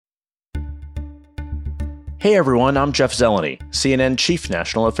Hey everyone, I'm Jeff Zeleny, CNN Chief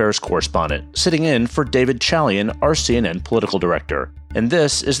National Affairs Correspondent, sitting in for David Chalian, our CNN Political Director. And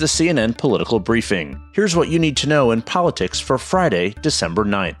this is the CNN Political Briefing. Here's what you need to know in politics for Friday, December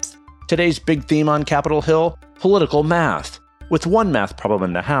 9th. Today's big theme on Capitol Hill, political math. With one math problem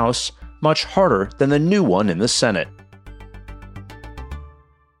in the House, much harder than the new one in the Senate.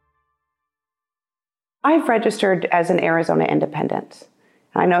 I've registered as an Arizona independent.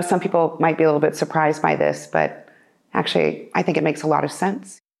 I know some people might be a little bit surprised by this, but actually, I think it makes a lot of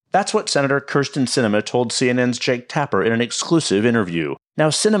sense. That's what Senator Kyrsten Sinema told CNN's Jake Tapper in an exclusive interview. Now,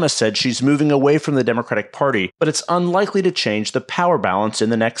 Sinema said she's moving away from the Democratic Party, but it's unlikely to change the power balance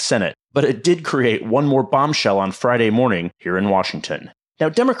in the next Senate. But it did create one more bombshell on Friday morning here in Washington. Now,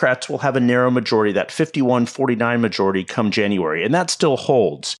 Democrats will have a narrow majority, that 51-49 majority, come January, and that still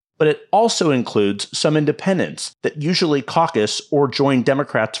holds. But it also includes some independents that usually caucus or join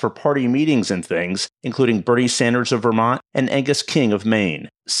Democrats for party meetings and things, including Bernie Sanders of Vermont and Angus King of Maine.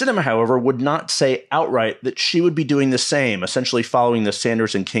 Sinema, however, would not say outright that she would be doing the same, essentially following the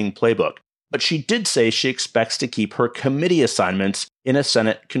Sanders and King playbook. But she did say she expects to keep her committee assignments in a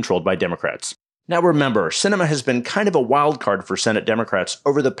Senate controlled by Democrats. Now remember, Sinema has been kind of a wild card for Senate Democrats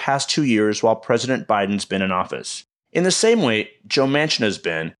over the past 2 years while President Biden's been in office. In the same way, Joe Manchin has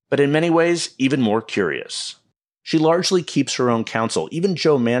been, but in many ways, even more curious. She largely keeps her own counsel. Even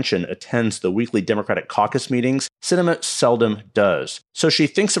Joe Manchin attends the weekly Democratic caucus meetings. Sinema seldom does. So she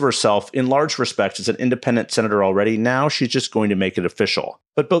thinks of herself in large respects as an independent senator already. Now she's just going to make it official.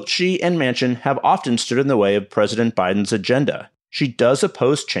 But both she and Manchin have often stood in the way of President Biden's agenda. She does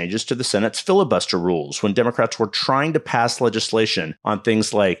oppose changes to the Senate's filibuster rules when Democrats were trying to pass legislation on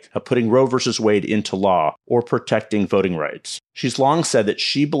things like putting Roe v. Wade into law or protecting voting rights. She's long said that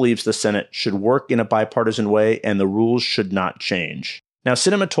she believes the Senate should work in a bipartisan way and the rules should not change. Now,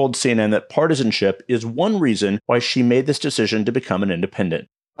 Sinema told CNN that partisanship is one reason why she made this decision to become an independent.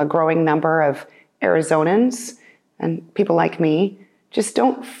 A growing number of Arizonans and people like me just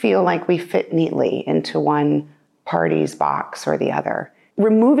don't feel like we fit neatly into one party's box or the other.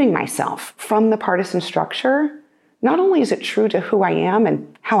 Removing myself from the partisan structure, not only is it true to who I am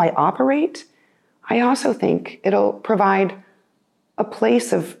and how I operate, I also think it'll provide a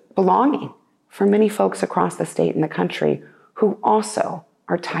place of belonging for many folks across the state and the country who also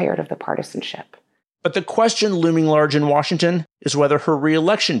are tired of the partisanship. But the question looming large in Washington is whether her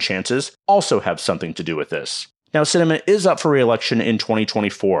re-election chances also have something to do with this. Now, Sinema is up for re-election in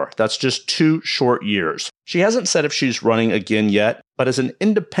 2024. That's just 2 short years. She hasn't said if she's running again yet, but as an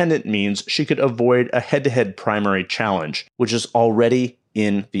independent means she could avoid a head-to-head primary challenge, which is already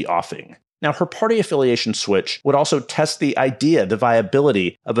in the offing. Now, her party affiliation switch would also test the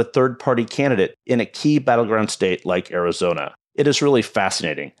viability of a third-party candidate in a key battleground state like Arizona. It is really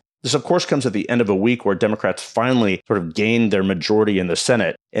fascinating. This, of course, comes at the end of a week where Democrats finally sort of gained their majority in the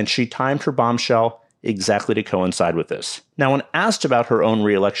Senate, and she timed her bombshell exactly to coincide with this. Now, when asked about her own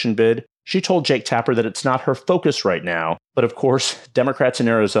re-election bid, she told Jake Tapper that it's not her focus right now, but of course, Democrats in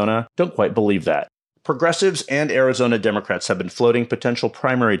Arizona don't quite believe that. Progressives and Arizona Democrats have been floating potential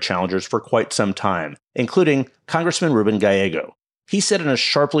primary challengers for quite some time, including Congressman Ruben Gallego. He said in a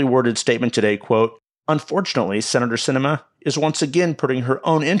sharply worded statement today, quote, "Unfortunately, Senator Sinema is once again putting her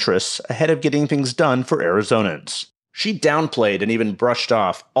own interests ahead of getting things done for Arizonans." She downplayed and even brushed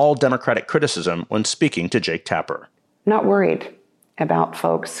off all Democratic criticism when speaking to Jake Tapper. Not worried about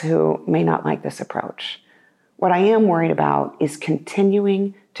folks who may not like this approach. What I am worried about is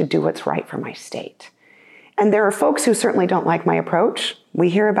continuing to do what's right for my state. And there are folks who certainly don't like my approach. We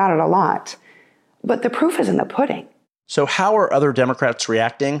hear about it a lot. But the proof is in the pudding. So how are other Democrats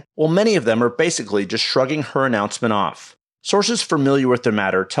reacting? Well, many of them are basically just shrugging her announcement off. Sources familiar with the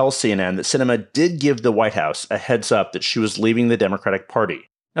matter tell CNN that Sinema did give the White House a heads up that she was leaving the Democratic Party.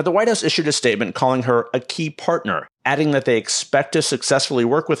 Now, the White House issued a statement calling her a key partner, adding that they expect to successfully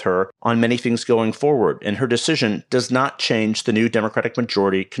work with her on many things going forward, and her decision does not change the new Democratic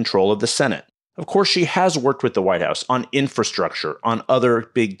majority control of the Senate. Of course, she has worked with the White House on infrastructure, on other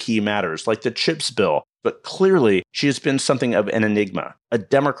big key matters like the CHIPS bill, but clearly she has been something of an enigma, a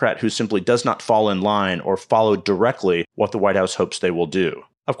Democrat who simply does not fall in line or follow directly what the White House hopes they will do.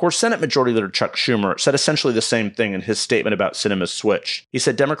 Of course, Senate Majority Leader Chuck Schumer said essentially the same thing in his statement about Sinema's switch. He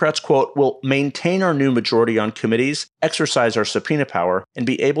said Democrats, quote, "will maintain our new majority on committees, exercise our subpoena power, and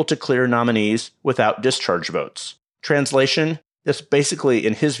be able to clear nominees without discharge votes." Translation: this basically,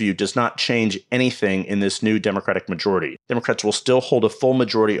 in his view, does not change anything in this new Democratic majority. Democrats will still hold a full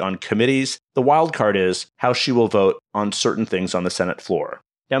majority on committees. The wild card is how she will vote on certain things on the Senate floor.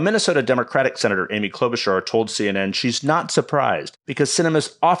 Now, Minnesota Democratic Senator Amy Klobuchar told CNN she's not surprised because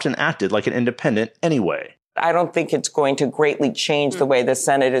Sinema's often acted like an independent anyway. I don't think it's going to greatly change the way the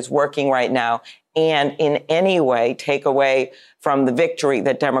Senate is working right now and in any way take away from the victory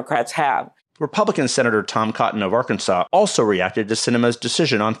that Democrats have. Republican Senator Tom Cotton of Arkansas also reacted to Sinema's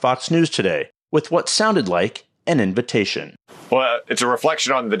decision on Fox News today with what sounded like an invitation. Well, it's a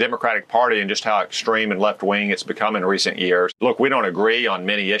reflection on the Democratic Party and just how extreme and left-wing it's become in recent years. Look, we don't agree on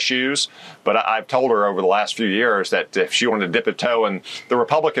many issues, but I've told her over the last few years that if she wanted to dip a toe in the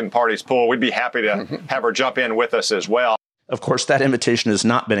Republican Party's pool, we'd be happy to have her jump in with us as well. Of course, that invitation has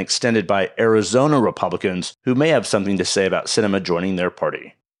not been extended by Arizona Republicans, who may have something to say about Sinema joining their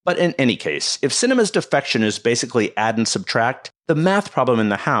party. But in any case, if Sinema's defection is basically add and subtract, the math problem in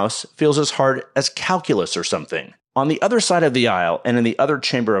the House feels as hard as calculus or something. On the other side of the aisle and in the other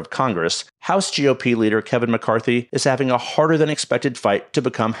chamber of Congress, House GOP leader Kevin McCarthy is having a harder than expected fight to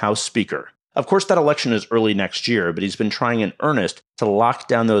become House Speaker. Of course, that election is early next year, but he's been trying in earnest to lock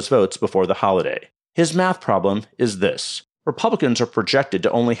down those votes before the holiday. His math problem is this. Republicans are projected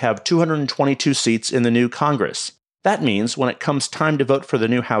to only have 222 seats in the new Congress. That means when it comes time to vote for the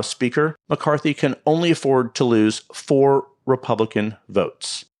new House Speaker, McCarthy can only afford to lose 4 Republican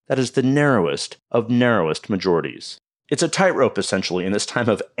votes. That is the narrowest of narrowest majorities. It's a tightrope, essentially, in this time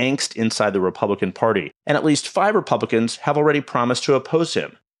of angst inside the Republican Party, and at least 5 Republicans have already promised to oppose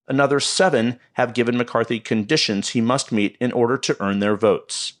him. Another 7 have given McCarthy conditions he must meet in order to earn their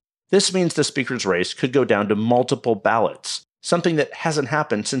votes. This means the Speaker's race could go down to multiple ballots, something that hasn't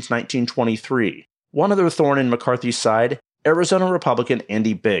happened since 1923. One other thorn in McCarthy's side, Arizona Republican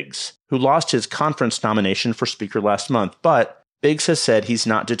Andy Biggs, who lost his conference nomination for Speaker last month, but Biggs has said he's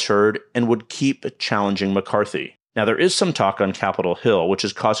not deterred and would keep challenging McCarthy. Now, there is some talk on Capitol Hill, which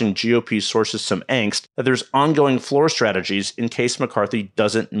is causing GOP sources some angst that there's ongoing floor strategies in case McCarthy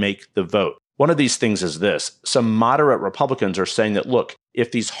doesn't make the vote. One of these things is this. Some moderate Republicans are saying that, look,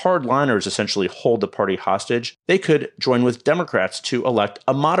 if these hardliners essentially hold the party hostage, they could join with Democrats to elect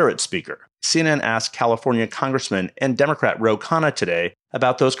a moderate speaker. CNN asked California Congressman and Democrat Ro Khanna today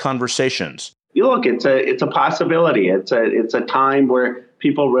about those conversations. You look, it's a possibility. It's a time where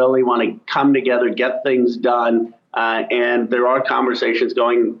people really want to come together, get things done, and there are conversations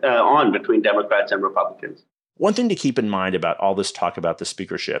going on between Democrats and Republicans. One thing to keep in mind about all this talk about the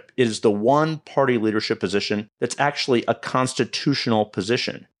speakership is the one party leadership position that's actually a constitutional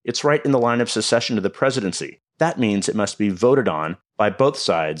position. It's right in the line of succession to the presidency. That means it must be voted on by both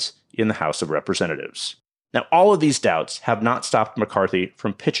sides in the House of Representatives. Now, all of these doubts have not stopped McCarthy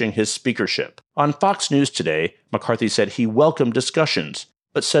from pitching his speakership. On Fox News today, McCarthy said he welcomed discussions,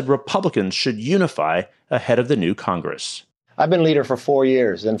 but said Republicans should unify ahead of the new Congress. I've been leader for 4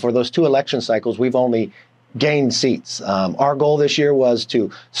 years, and for those 2 election cycles, we've only gained seats. Our goal this year was to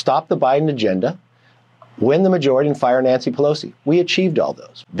stop the Biden agenda, win the majority, and fire Nancy Pelosi. We achieved all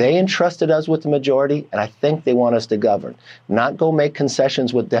those. They entrusted us with the majority, and I think they want us to govern, not go make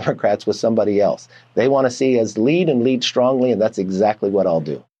concessions with Democrats with somebody else. They want to see us lead and lead strongly, and that's exactly what I'll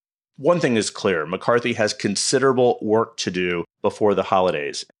do. One thing is clear. McCarthy has considerable work to do before the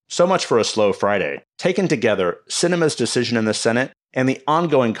holidays. So much for a slow Friday. Taken together, Sinema's decision in the Senate and the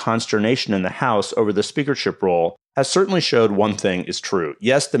ongoing consternation in the House over the speakership role has certainly showed one thing is true.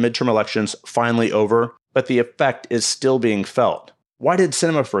 Yes, the midterm election's finally over, but the effect is still being felt. Why did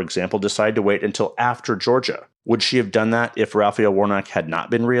Sinema, for example, decide to wait until after Georgia? Would she have done that if Raphael Warnock had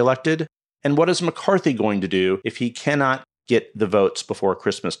not been reelected? And what is McCarthy going to do if he cannot get the votes before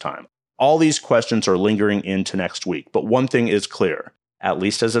Christmas time? All these questions are lingering into next week, but one thing is clear. At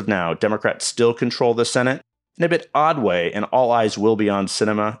least as of now, Democrats still control the Senate in a bit odd way, and all eyes will be on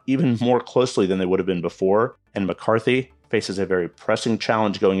Sinema even more closely than they would have been before, and McCarthy faces a very pressing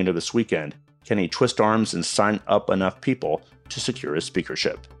challenge going into this weekend. Can he twist arms and sign up enough people to secure his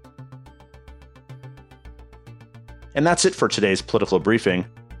speakership? And that's it for today's political briefing.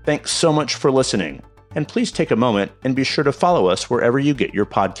 Thanks so much for listening. And please take a moment and be sure to follow us wherever you get your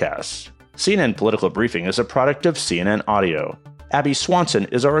podcasts. CNN Political Briefing is a product of CNN Audio. Abby Swanson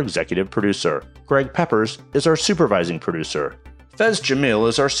is our executive producer. Greg Peppers is our supervising producer. Fez Jamil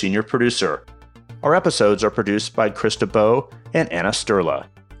is our senior producer. Our episodes are produced by Krista Bowe and Anna Sterla.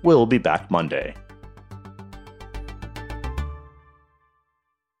 We'll be back Monday.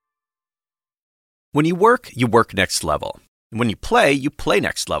 When you work next level. And when you play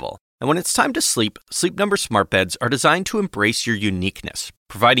next level. And when it's time to sleep, Sleep Number smart beds are designed to embrace your uniqueness,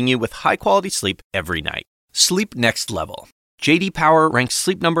 providing you with high-quality sleep every night. Sleep next level. J.D. Power ranks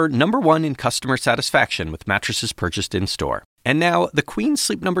Sleep Number #1 in customer satisfaction with mattresses purchased in-store. And now, the Queen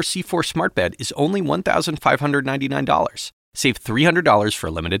Sleep Number C4 smart bed is only $1,599. Save $300 for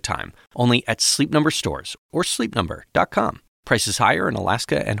a limited time, only at Sleep Number stores or sleepnumber.com. Prices higher in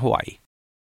Alaska and Hawaii.